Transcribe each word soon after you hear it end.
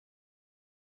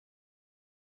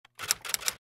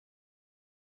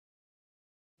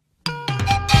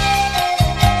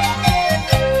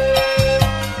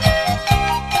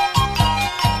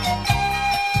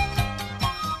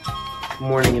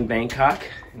morning in Bangkok.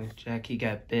 And Jackie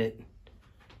got bit.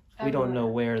 We don't know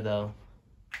where though.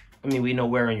 I mean, we know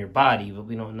where on your body, but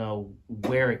we don't know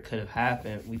where it could have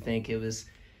happened. We think it was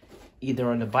either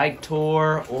on the bike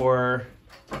tour or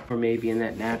maybe in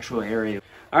that natural area.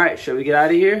 All right, shall we get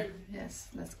out of here? Yes,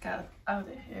 let's get out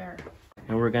of here.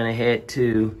 And we're gonna head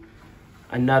to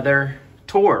another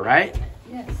tour, right?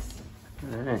 Yes.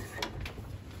 All right.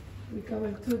 We're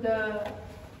going to the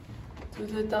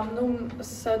Damnoen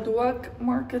Saduak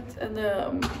market and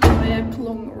the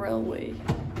Maeklong railway.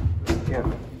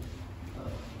 Yeah.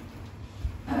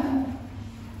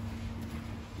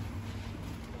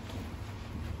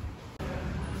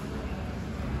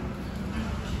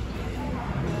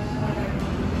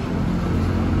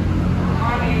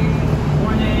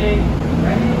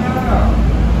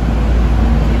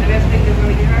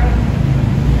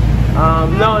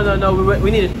 No, we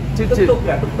need a tuk-tuk.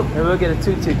 We'll get a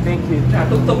tuk-tuk, thank you.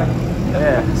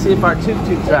 Yeah, see if our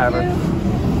tuk-tuk driver.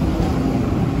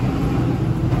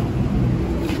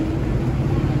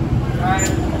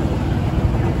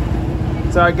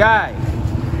 It's our guy.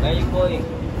 Where are you going?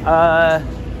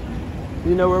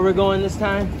 You know where we're going this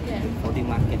time? Yeah. For the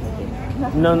market.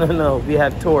 No. We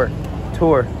have tour.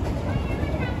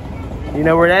 You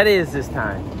know where that is this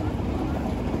time?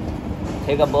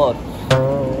 Take a boat.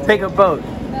 Take a boat.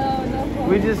 No.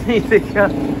 We just need to go.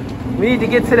 We need to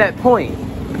get to that point.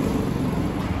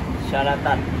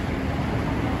 Sharatan.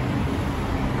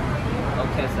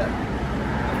 Okay, sir.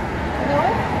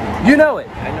 You know it?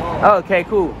 I know. Oh, okay,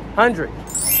 cool. 100.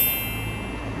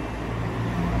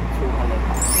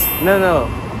 200. No.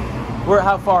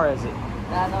 How far is it?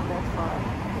 Not that far.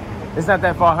 It's not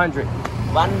that far. 100.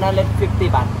 150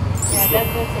 baht. Yeah, that's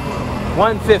it.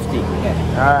 150. Yes.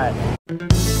 All right.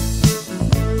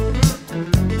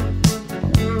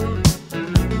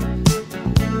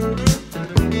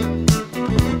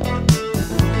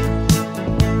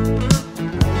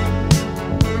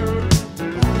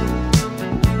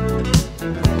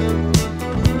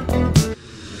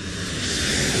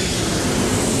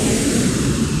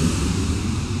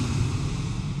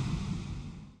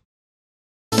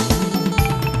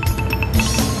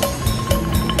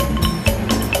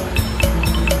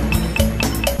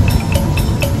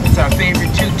 Our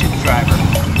favorite tuk-tuk driver.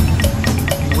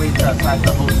 He waits outside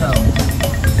the hotel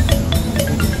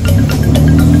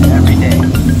every day.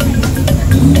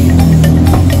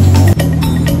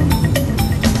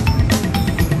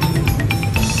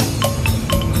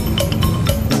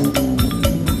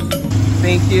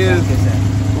 Thank you.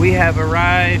 We have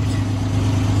arrived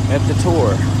at the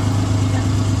tour.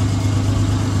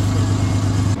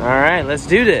 All right, let's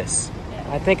do this.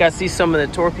 I think I see some of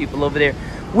the tour people over there.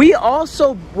 We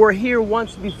also were here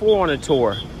once before on a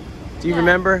tour. Do you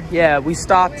remember? Yeah, we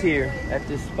stopped here at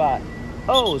this spot.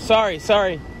 Oh, sorry.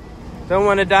 Don't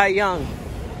want to die young.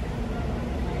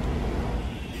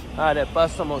 Ah, that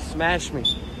bus almost smashed me.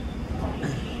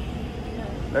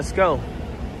 Let's go.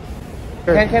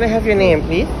 Can I have your name,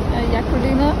 please?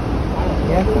 Yakulina.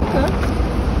 Yes.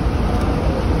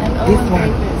 And This Owen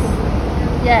one? Davis.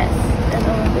 Yes, and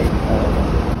Owen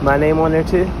Davis. My name on there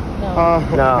too? No.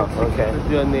 No, okay.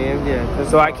 Your name, yeah.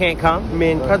 So I can't come?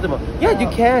 Main customer. Yeah, you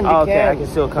can. Oh, okay, I can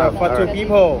still come. For All two right.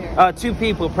 people. 2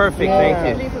 people, perfect, Yeah. thank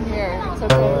you. Leave from here. It's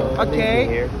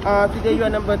okay. Okay. Today you are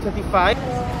number 25.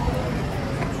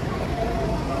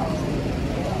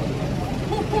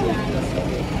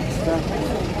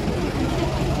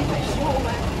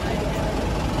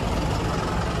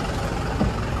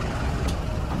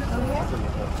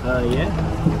 Yeah,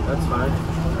 that's fine.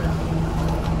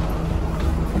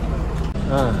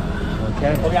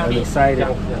 Okay, I'm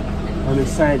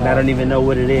excited. I don't even know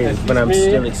what it is, but I'm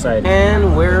still excited.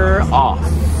 And we're off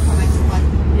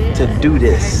to do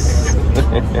this.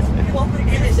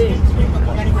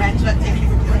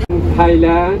 In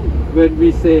Thailand, when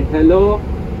we say hello,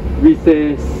 we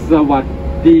say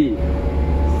Sawadee.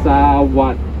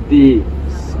 Sawadee.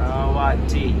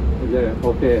 Sawadee.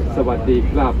 Okay, Sawadee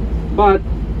Club. But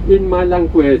in my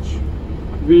language,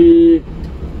 we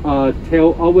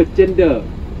tell our gender.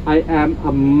 I am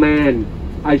a man.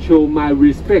 I show my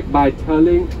respect by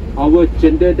telling our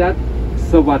gender that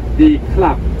Sawadee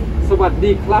Club.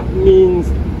 Sawadee Club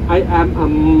means I am a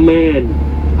man.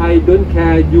 I don't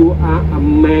care you are a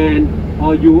man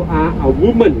or you are a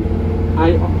woman.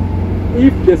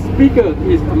 If the speaker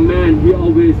is a man, we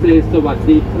always say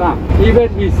Sawadee Club.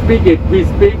 Even we speak a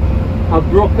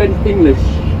broken English.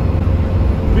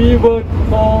 We were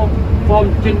told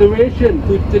from generation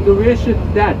to generation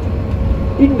that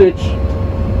English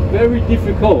very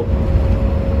difficult,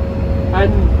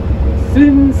 and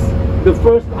since the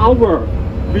first hour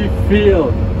we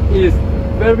feel is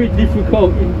very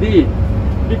difficult indeed,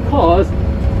 because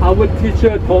our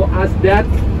teacher told us that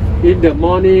in the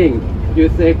morning you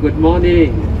say good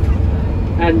morning,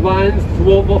 and once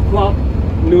 12 o'clock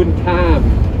noon time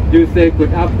you say good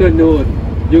afternoon.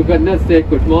 You cannot say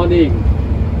good morning.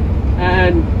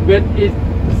 And when it's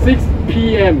 6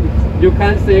 p.m. you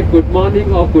can't say good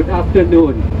morning or good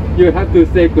afternoon. You have to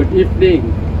say good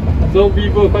evening. So we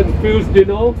were confused, you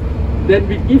know. Then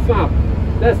we give up.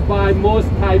 That's why most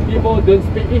Thai people don't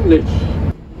speak English.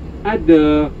 At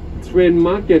the train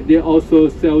market they also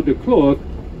sell the clothes,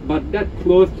 but that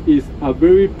clothes is a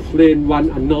very plain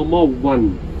one, a normal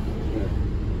one.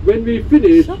 When we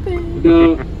finish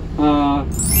the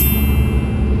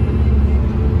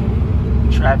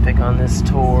Traffic on this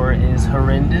tour is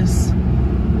horrendous.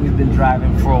 We've been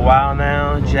driving for a while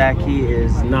now. Jackie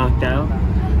is knocked out.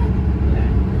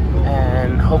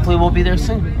 And hopefully we'll be there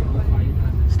soon.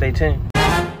 Stay tuned.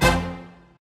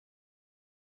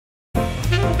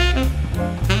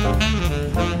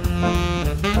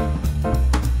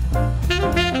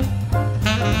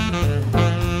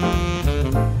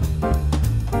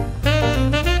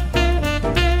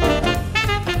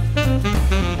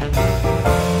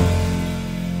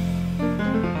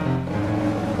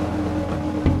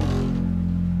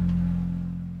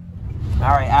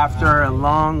 After a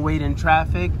long wait in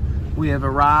traffic, we have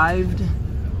arrived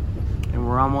and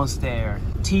we're almost there.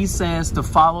 T says to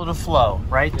follow the flow,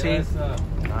 right T? Yes, sir.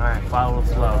 All right, follow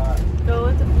the flow. Go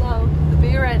with the flow.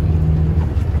 Be ready.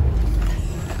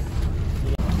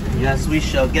 Yes, we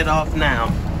shall get off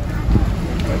now.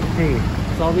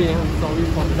 Sorry, I'm sorry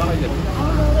for the noise.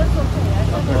 Oh no, that's okay.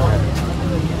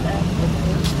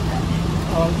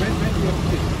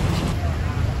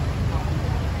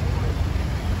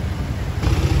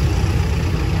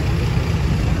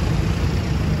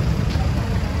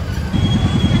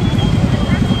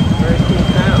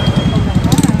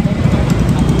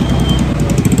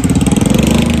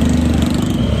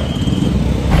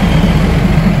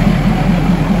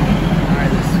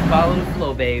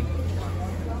 Babe.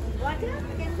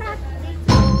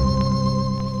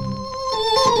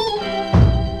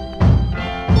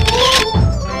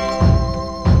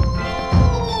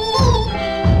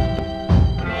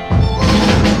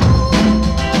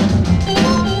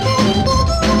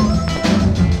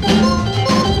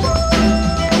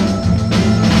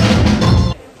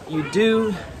 You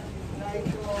do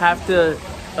have to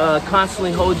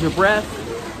constantly hold your breath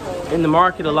in the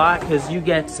market a lot, because you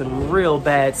get some real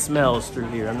bad smells through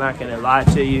here. I'm not gonna lie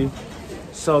to you.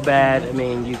 So bad, I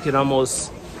mean, you could almost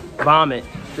vomit.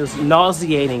 There's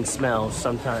nauseating smells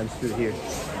sometimes through here.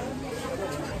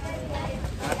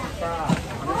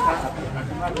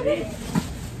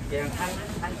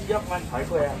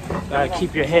 Gotta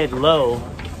keep your head low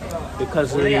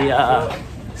because of the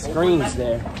screens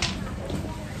there.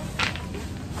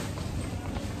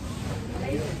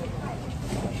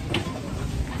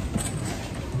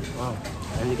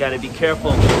 And you gotta be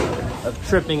careful of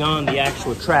tripping on the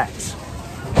actual tracks.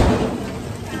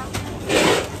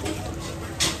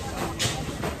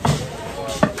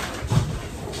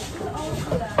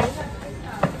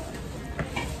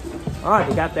 All right,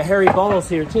 they got the hairy balls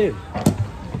here too.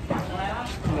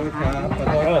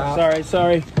 Oh, sorry.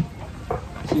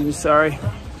 Sorry.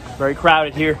 Very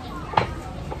crowded here.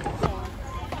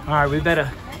 All right, we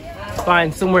better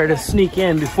find somewhere to sneak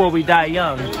in before we die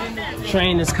young.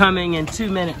 Train is coming in 2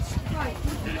 minutes.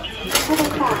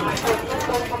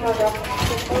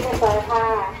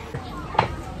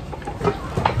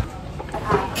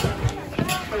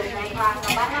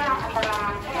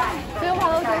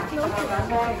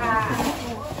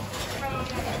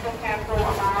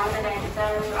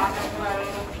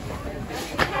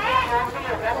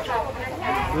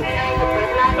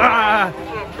 Ah!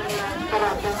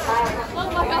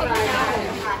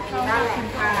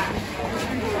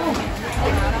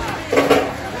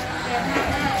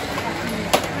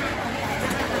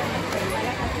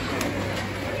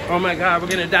 Oh my God, we're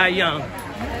gonna die young.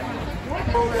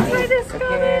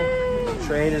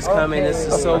 Train is coming. This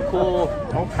is so cool.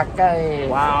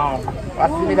 Wow.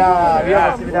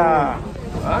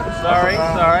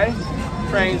 Sorry.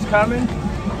 Train's coming.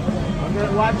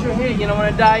 Watch your head. You don't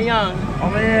want to die young.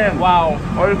 Wow.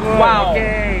 Wow.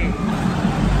 Okay.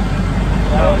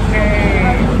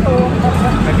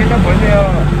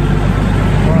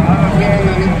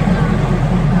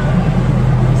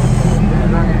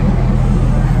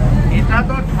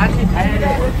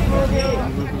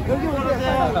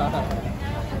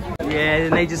 Yeah,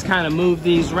 and they just kind of move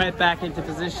these right back into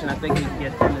position. I think we can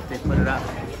get them if they put it up.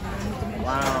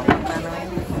 Wow.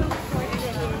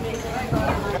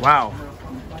 Wow.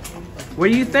 What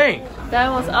do you think? That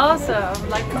was awesome.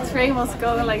 Like the train was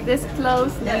going like this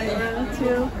close,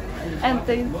 and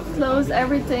they closed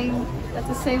everything at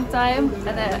the same time.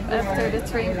 And then after the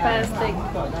train passed, they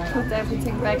put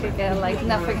everything back again, like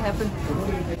nothing happened.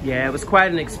 Yeah, it was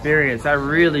quite an experience. I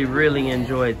really, really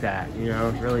enjoyed that. You know,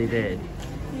 really did.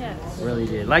 Yes. Really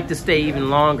did. Like to stay even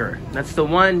longer. That's the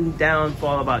one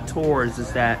downfall about tours,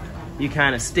 is that you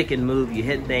kind of stick and move. You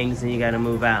hit things and you got to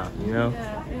move out. You know.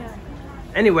 Yeah.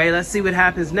 Anyway, let's see what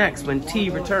happens next when T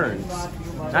returns.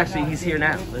 Actually, he's here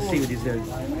now. Let's see what he's doing,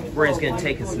 where he's going to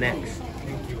take us next.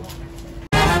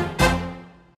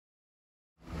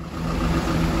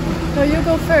 So you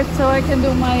go first, so I can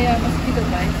do my mosquito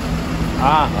bite.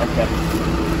 Ah, okay.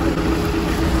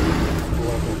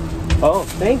 Oh,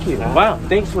 thank you. Wow,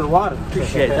 thanks for the water.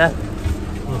 Appreciate that.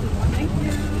 Thank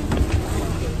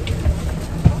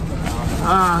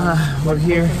you. We're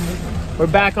here. We're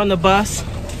back on the bus.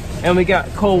 And we got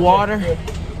cold water,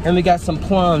 and we got some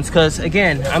plums, because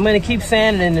again, I'm gonna keep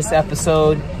saying it in this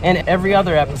episode and every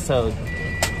other episode.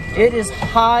 It is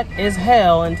hot as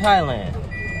hell in Thailand.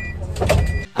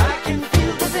 I can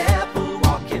feel the devil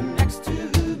walking next to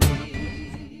me.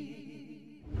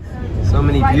 So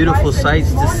many beautiful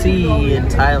sights to see in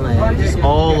Thailand, just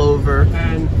all over.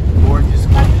 Gorgeous,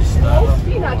 gorgeous stuff.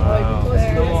 Wow.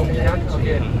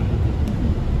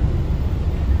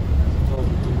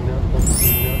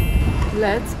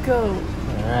 Let's go. All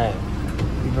right,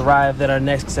 we've arrived at our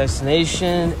next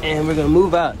destination, and we're gonna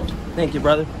move out. Thank you,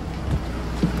 brother.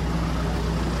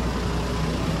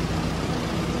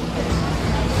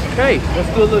 Okay, let's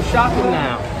do a little shopping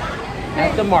now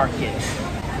at the market.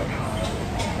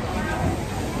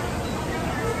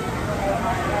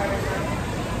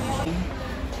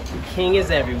 The king is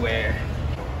everywhere.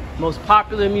 Most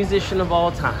popular musician of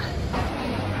all time.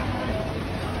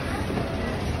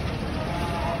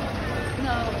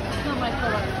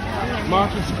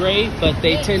 Market's great, but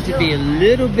they tend to be a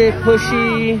very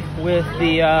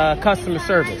customer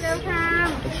service.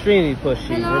 Extremely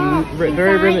pushy.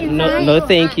 No,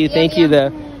 thank you. Thank you.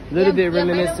 The little bit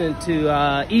reminiscent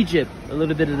to Egypt. A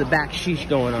little bit of the backsheesh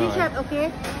going on.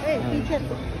 Okay.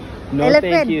 No,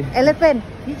 Elephant. thank you. Elephant.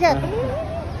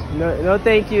 No,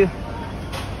 thank you.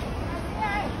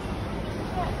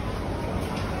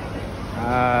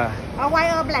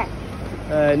 White or black?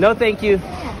 No, thank you.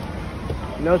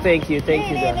 No, thank you. Thank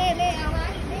you, though.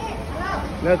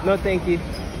 No, thank you.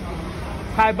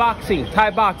 Thai boxing.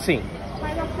 Thai boxing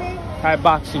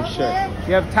shirt.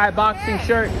 You have a Thai boxing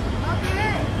shirt?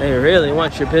 They really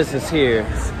want your business here.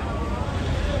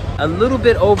 A little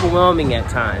bit overwhelming at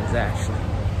times, actually.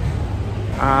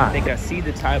 I think I see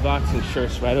the Thai boxing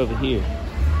shirts right over here.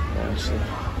 Actually.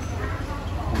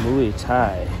 Muay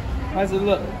Thai. How's it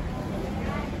look?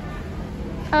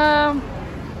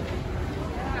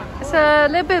 It's a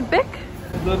little bit big.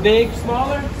 A little big,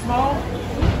 smaller, small?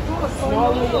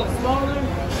 Smaller, look smaller.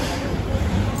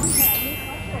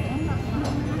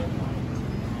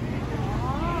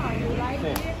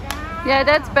 Yeah,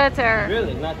 that's better.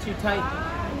 Really? Not too tight?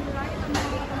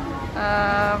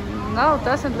 No, it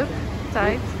doesn't look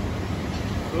tight.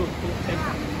 Ooh,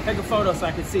 take a photo so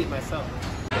I can see it myself.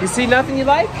 You see nothing you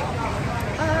like?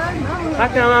 No. How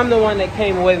come I'm the one that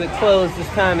came away with clothes this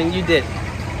time and you didn't?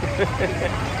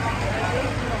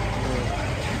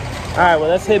 All right, well,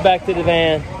 let's head back to the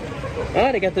van.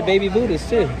 Oh, they got the baby Buddhas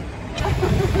too.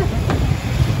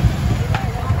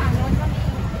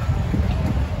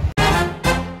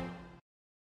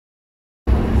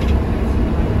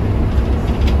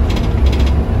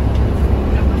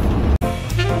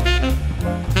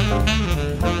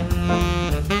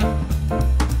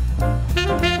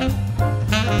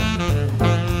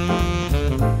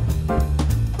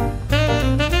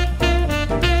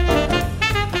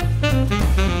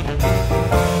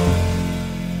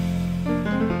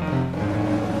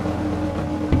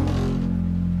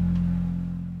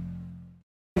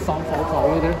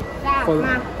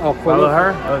 Follow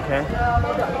her? Okay.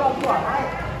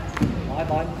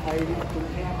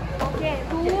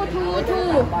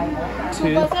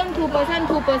 Okay,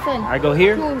 two person. I go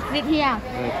here? Two, sit here.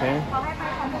 Okay.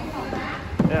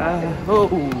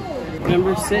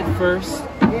 Remember, sit first.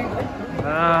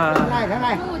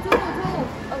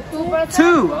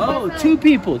 Two. Oh, two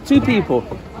people.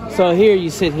 So here, you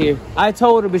sit here. I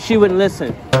told her, but she wouldn't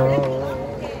listen.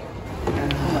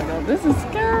 This is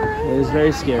scary. It was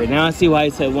very scary. Now I see why he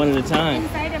said one at a time.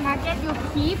 Inside the market, you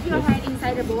keep your hand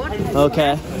inside the boat.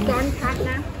 Okay. Don't cut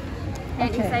now.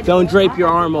 Okay. Don't drape your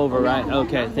arm over, right?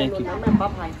 Okay, thank you.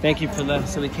 Thank you for that.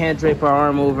 So we can't drape our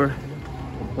arm over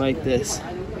like this.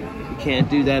 We can't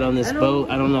do that on this boat.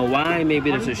 I don't know why.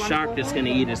 Maybe there's a shark that's going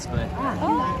to eat us, but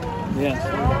yeah.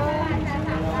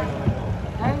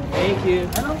 Thank you.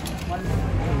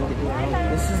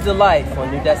 This is the life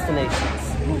on New Destinations.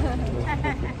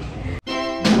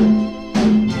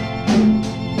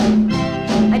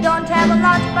 I don't have a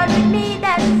lot, but with me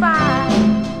that's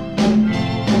fine.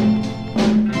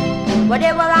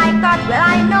 Whatever I got, well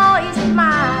I know is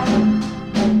mine.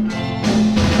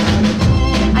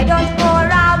 I don't go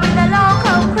around with the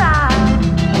local crowd.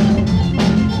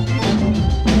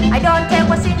 I don't take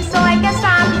what's in, so I guess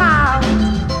I'm out.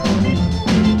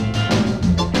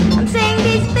 I'm saying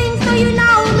these things so you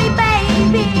know me,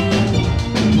 baby,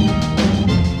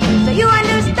 so you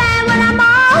understand what I'm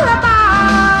all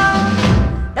about.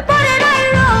 The boat that I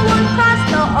row won't cross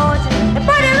no ocean. The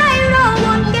boat that I row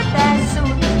won't get there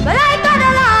soon. But I gotta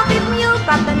love if you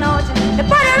got the notion. The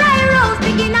boat that I row's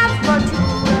big enough for two,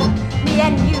 me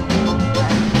and you.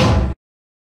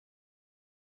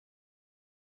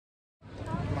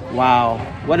 Wow,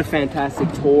 what a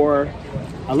fantastic tour.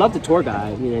 I love the tour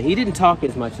guide. You know, he didn't talk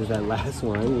as much as that last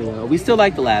one. You know, we still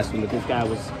like the last one, but this guy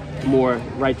was more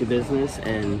right to business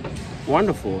and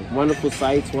wonderful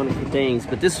sights, wonderful things.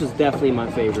 But this was definitely my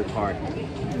favorite part.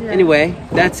 Yeah. Anyway,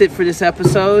 that's it for this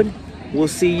episode. We'll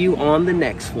see you on the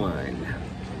next one.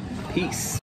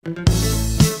 Peace.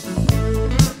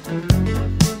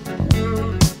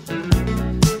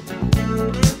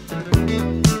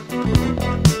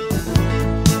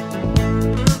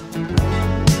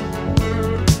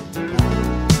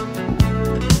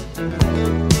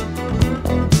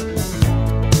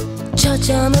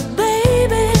 Cha-cha, my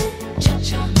baby.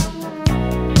 Cha-cha.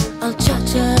 I'll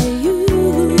cha-cha you.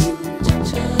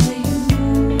 Cha-cha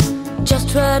you. Just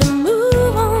try to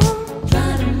move on.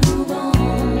 Try to move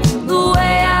on. The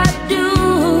way I do.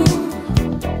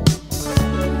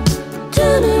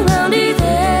 Turn around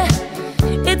easy.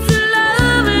 It's a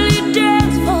lovely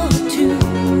dance for two.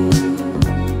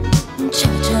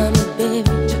 Cha-cha, my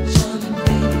baby. Cha-cha, my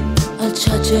baby. I'll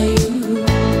cha-cha you.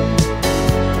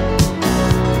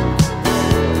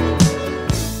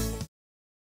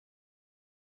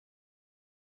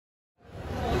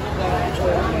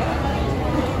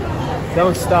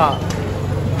 Don't stop.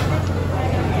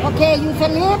 Okay, you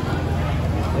can leave.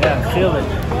 Yeah, feel it.